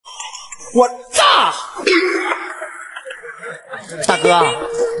我炸！大哥，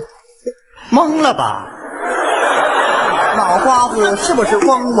懵了吧？脑瓜子是不是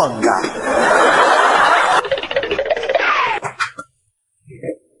嗡嗡的？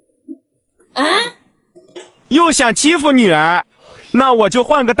啊！又想欺负女儿，那我就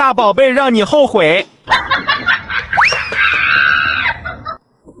换个大宝贝让你后悔。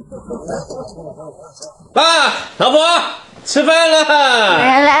爸，老婆，吃饭了！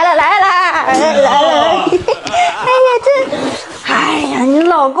来了！哎呀，哎呀，你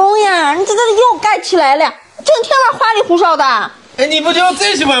老公呀，你这又盖起来了，整天玩花里胡哨的。哎，你不就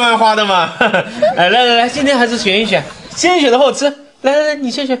最喜欢玩花的吗？哎，来，今天还是选一选，先选的后吃。来，你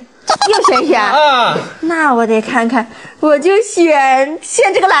先选。又选啊？那我得看看，我就选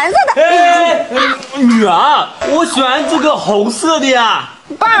这个蓝色的。哎，女儿，我选这个红色的呀。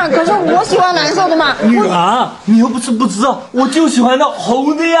爸，可是我喜欢蓝色的嘛。女儿，你又不是不知道，我就喜欢那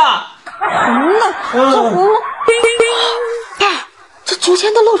红的呀。红的，这红的。爸，这竹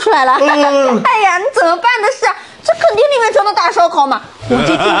签都露出来了。哎呀，你怎么办的事啊？这肯定里面装的大烧烤嘛。我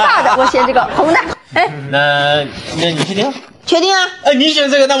就听爸的，我选这个红的。哎，那你确定？确定啊！哎，你选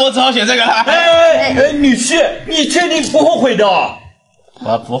这个，那我只好选这个了。哎，女婿，你确定不后悔的？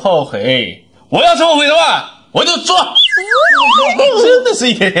我不后悔，我要是后悔的话，我就做。真的是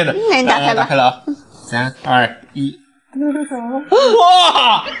一天天的。那你打开吧。打开了啊！3、2、1。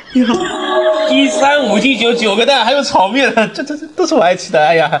哇！1、3、5、7、9， 9个蛋，还有炒面，这都是我爱吃的。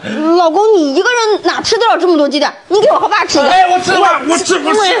哎呀，老公，你一个人哪吃得了这么多鸡蛋？你给我和爸吃的。哎，我吃吧，我吃。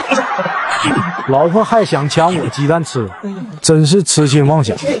老婆还想抢我鸡蛋吃，真是痴心妄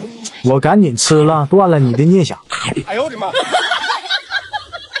想。我赶紧吃了，断了你的念想。哎呦我的妈！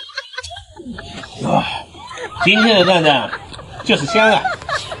哇，今天的蛋蛋就是香啊，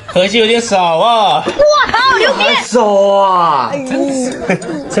可惜有点少啊。我靠，刘斌！还少啊！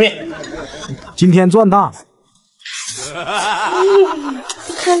吃面。今天赚大了。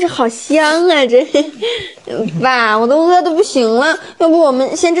看着好香啊，这爸，我都饿得不行了，要不我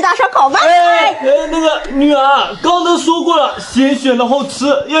们先吃大烧烤吧？那个女儿，刚才说过了，先选然后吃，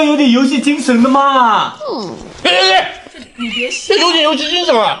要有点游戏精神的嘛。你别笑，有点游戏精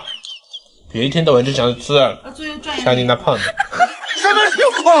神啊！别一天到晚就想着吃，看你那胖子。什么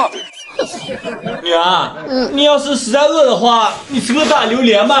情况？女儿，你要是实在饿的话，你吃个大榴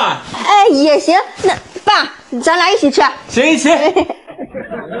莲吧。哎，也行。那爸，咱俩一起吃。行。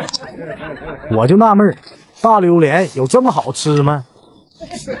我就纳闷儿，大榴莲有这么好吃吗？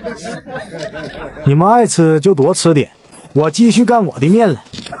你们爱吃就多吃点，我继续干我的面了。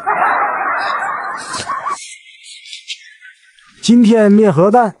今天面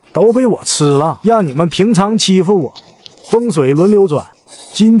和蛋都被我吃了，让你们平常欺负我，风水轮流转，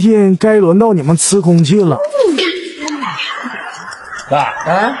今天该轮到你们吃空气了。爸，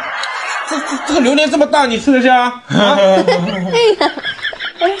这个榴莲这么大，你吃得下？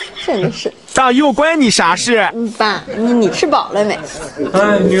真的是。大又关你啥事？爸，你吃饱了没？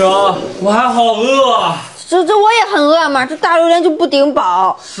哎，女儿，我还好饿啊。这我也很饿嘛，这大榴莲就不顶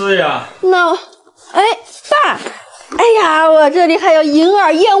饱。是呀。那，哎，爸，哎呀，我这里还有银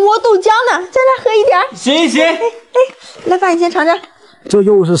耳燕窝豆浆呢，咱俩喝一点。行。哎，来，爸，你先尝尝。这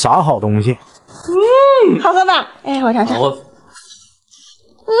又是啥好东西？好喝吧？哎，我尝尝。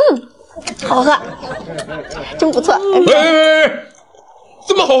好喝，真不错。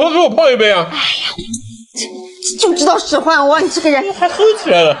这么好喝，给我泡一杯啊！哎呀，就知道使唤我，你这个人还喝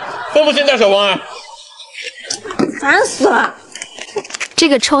起来了，要不先带小王啊？烦死了！这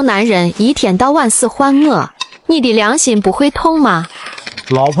个臭男人一天到晚是欢我，你的良心不会痛吗？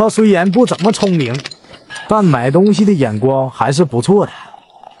老婆虽然不怎么聪明，但买东西的眼光还是不错的。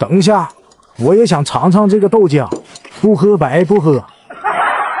等一下，我也想尝尝这个豆浆，不喝白不喝。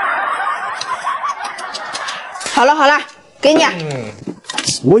好了，给你。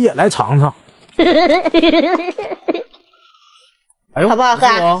我也来尝尝。哎呦，好不好喝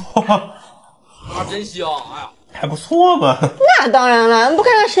啊？真香！哎呀，还不错嘛。那当然了，不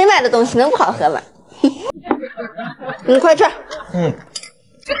看看谁买的东西能不好喝吗？你快吃。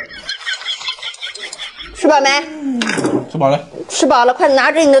吃饱没？吃饱了。吃饱了，快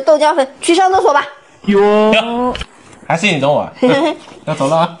拿着你的豆浆粉去上厕所吧。哟，还是你等我。要走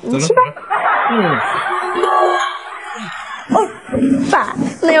了啊，走了。去吧。爸，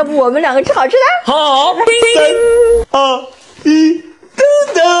那要不我们两个吃好吃的？好，3、2、1，等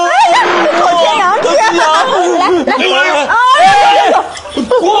等！哎呀，口天羊吃！来，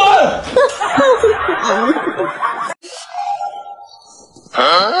滚！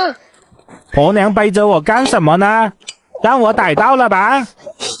婆娘背着我干什么呢？让我逮到了吧！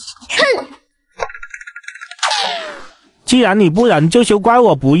既然你不忍，就休怪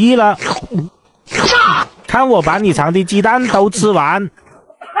我不义了。看我把你藏的鸡蛋都吃完。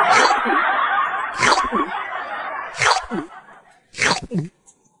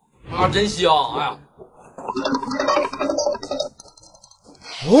啊，真香！哎呀，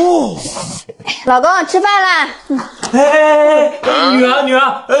老公吃饭啦。女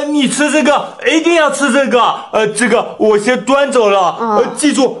儿，你吃这个，一定要吃这个。这个我先端走了。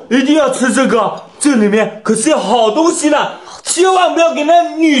记住，一定要吃这个，这里面可是有好东西呢，千万不要给那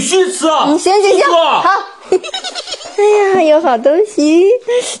女婿吃啊！行，好。哎呀，有好东西。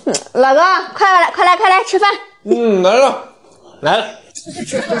老公，快来吃饭。来了。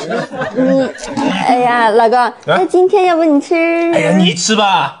哎呀，老公，那今天要不你吃？哎呀，你吃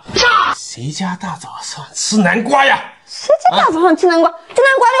吧。谁家大早上吃南瓜呀？谁家大早上吃南瓜？这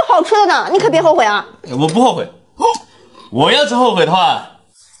南瓜里有好吃的呢，你可别后悔啊！我不后悔。我要是后悔的话，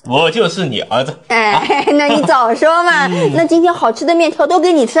我就是你儿子。哎，那你早说嘛。那今天好吃的面条都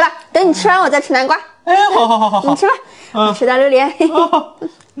给你吃了，等你吃完我再吃南瓜。哎，好，你吃吧。吃大榴莲。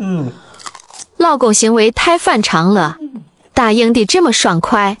老公行为太反常了，答应的这么爽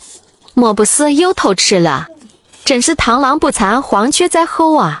快，莫不是又偷吃了？真是螳螂捕蝉，黄雀在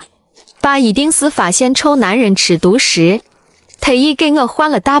后啊！爸一定是发现臭男人吃独食，特意给我换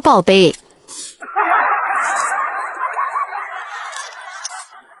了大宝贝。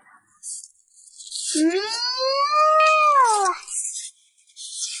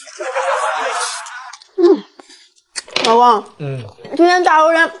老公，今天大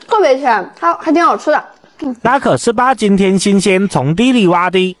榴莲特别甜，还挺好吃的。那可是爸今天新鲜从地里挖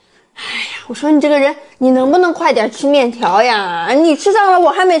的。我说你这个人，你能不能快点吃面条呀？你吃上了，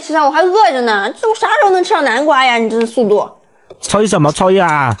我还没吃上，我还饿着呢。这我啥时候能吃上南瓜呀？你这速度！催什么催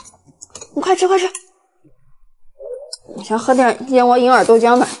啊？你快吃！我先喝点燕窝银耳豆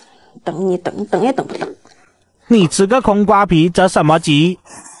浆吧。等你等也等不等。你吃个空瓜皮，着什么急？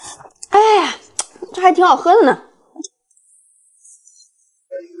哎呀，这还挺好喝的呢。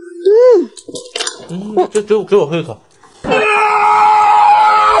给我喝一口。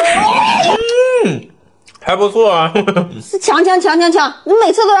还不错啊。抢！我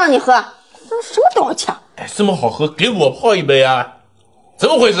每次都让你喝，什么都要抢。哎，这么好喝，给我泡一杯啊？怎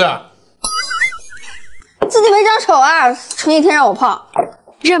么回事啊？自己没长丑啊，成一天让我泡。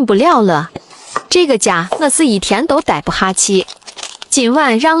忍不了了，这个家我是一天都待不下去。今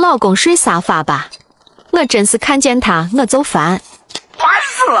晚让老公睡沙发吧，我真是看见他我就烦。烦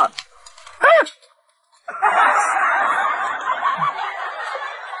死了！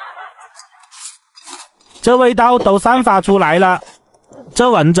这味道都散发出来了，这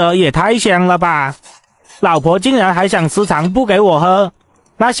闻着也太香了吧！老婆竟然还想时常不给我喝，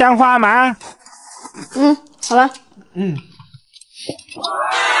那像话吗？好了。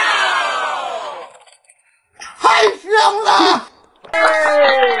太香了！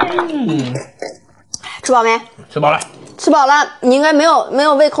吃饱没？吃饱了。吃饱了，你应该没有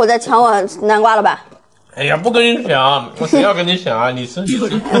胃口再抢我南瓜了吧？哎呀，不跟你抢，我谁要跟你抢啊？你吃。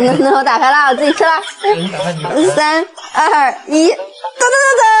那我打开了，我自己吃了。3、2、1，噔！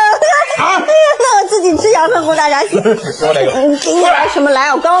那我自己吃羊粪骨大闸蟹。给我来一个。给你来什么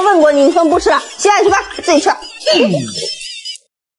来？我刚刚问过你，你说不吃了，洗碗去吧，自己吃。